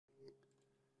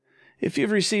If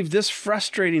you've received this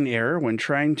frustrating error when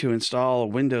trying to install a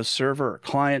Windows Server or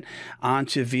client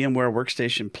onto VMware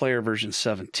Workstation Player version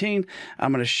 17,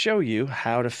 I'm going to show you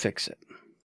how to fix it.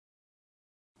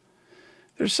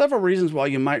 There's several reasons why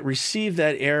you might receive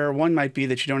that error. One might be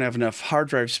that you don't have enough hard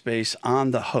drive space on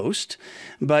the host,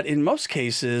 but in most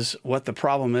cases, what the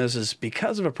problem is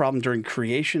because of a problem during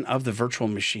creation of the virtual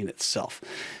machine itself.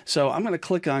 So I'm going to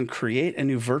click on Create a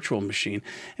New Virtual Machine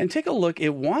and take a look.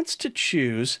 It wants to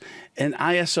choose an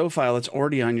ISO file that's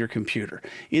already on your computer,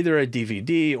 either a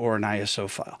DVD or an ISO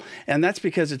file. And that's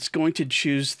because it's going to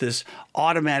choose this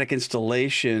automatic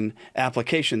installation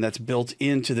application that's built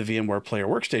into the VMware Player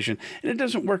Workstation, and it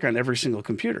doesn't work on every single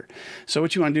computer. So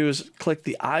what you want to do is click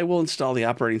the I will install the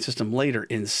operating system later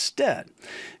instead.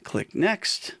 Click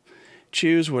Next,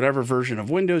 choose whatever version of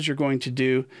Windows you're going to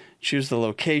do, choose the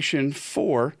location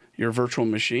for your virtual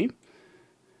machine,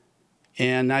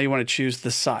 and now you want to choose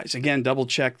the size. Again, double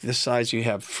check this size you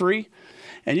have free.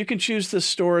 And you can choose to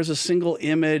store as a single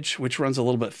image, which runs a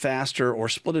little bit faster, or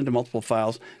split into multiple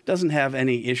files. Doesn't have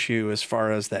any issue as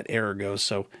far as that error goes,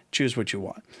 so choose what you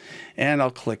want. And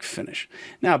I'll click Finish.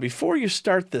 Now, before you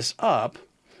start this up,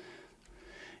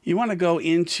 you want to go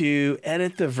into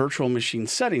Edit the Virtual Machine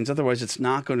Settings. Otherwise, it's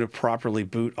not going to properly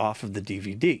boot off of the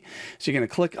DVD. So you're going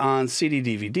to click on CD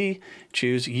DVD,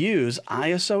 choose Use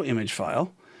ISO Image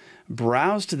File,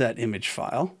 browse to that image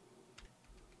file,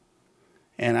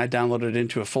 and I downloaded it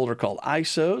into a folder called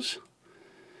ISOs,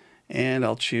 and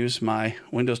I'll choose my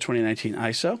Windows 2019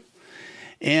 ISO.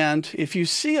 And if you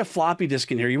see a floppy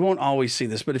disk in here, you won't always see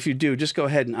this, but if you do, just go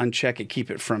ahead and uncheck it, keep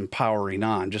it from powering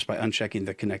on just by unchecking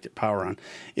the connected power on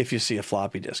if you see a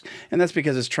floppy disk. And that's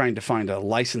because it's trying to find a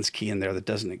license key in there that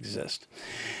doesn't exist.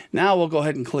 Now we'll go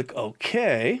ahead and click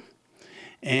OK.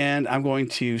 And I'm going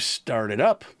to start it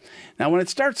up. Now, when it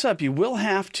starts up, you will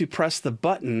have to press the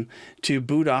button to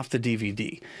boot off the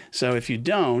DVD. So if you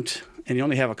don't, and you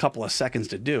only have a couple of seconds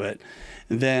to do it,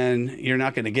 then you're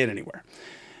not going to get anywhere.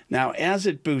 Now, as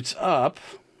it boots up,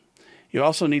 you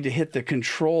also need to hit the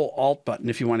Control-Alt button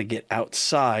if you want to get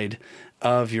outside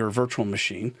of your virtual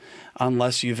machine,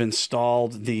 unless you've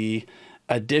installed the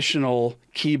additional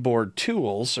keyboard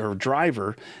tools or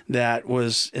driver that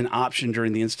was an option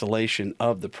during the installation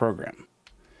of the program.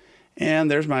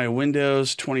 And there's my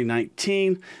Windows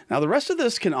 2019. Now the rest of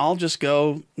this can all just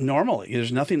go normally.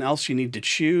 There's nothing else you need to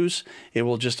choose. It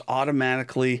will just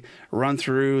automatically run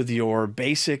through your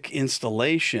basic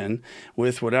installation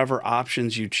with whatever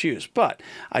options you choose. But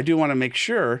I do want to make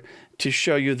sure to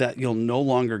show you that you'll no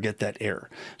longer get that error.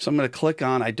 So I'm going to click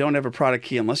on I don't have a product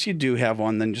key. Unless you do have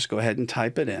one, then just go ahead and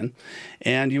type it in.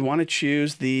 And you want to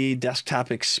choose the desktop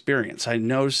experience. I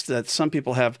noticed that some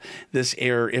people have this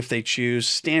error if they choose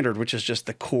standard, which is just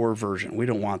the core version. We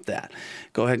don't want that.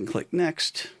 Go ahead and click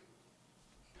Next.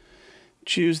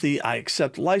 Choose the I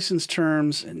accept license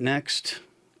terms, Next.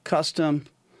 Custom.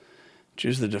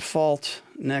 Choose the default,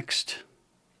 Next.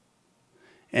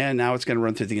 And now it's going to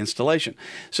run through the installation.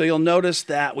 So you'll notice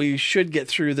that we should get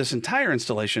through this entire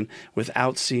installation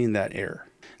without seeing that error.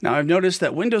 Now, I've noticed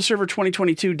that Windows Server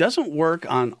 2022 doesn't work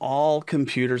on all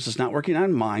computers. It's not working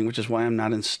on mine, which is why I'm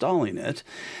not installing it.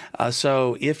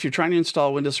 So if you're trying to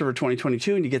install Windows Server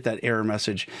 2022 and you get that error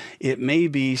message, it may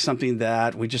be something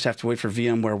that we just have to wait for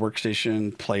VMware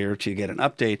Workstation Player to get an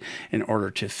update in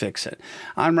order to fix it.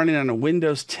 I'm running on a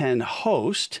Windows 10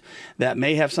 host. That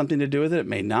may have something to do with it. It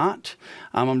may not.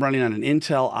 I'm running on an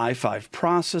Intel i5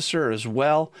 processor as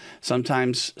well.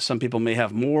 Sometimes some people may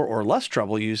have more or less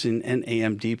trouble using an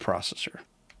AMD processor.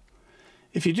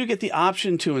 If you do get the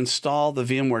option to install the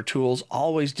VMware tools,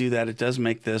 always do that. It does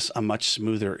make this a much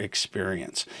smoother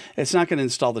experience. It's not going to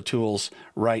install the tools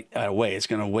right away. It's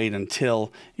going to wait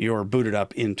until you're booted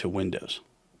up into Windows.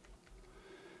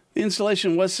 The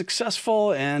installation was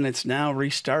successful, and it's now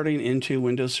restarting into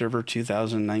Windows Server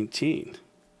 2019.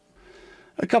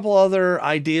 A couple other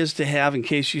ideas to have in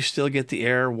case you still get the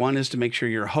error. One is to make sure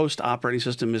your host operating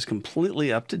system is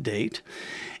completely up to date,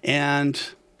 and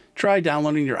try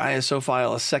downloading your ISO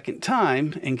file a second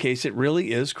time in case it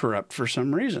really is corrupt for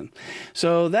some reason.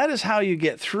 So that is how you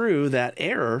get through that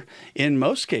error in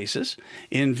most cases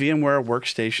in VMware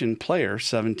Workstation Player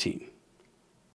 17.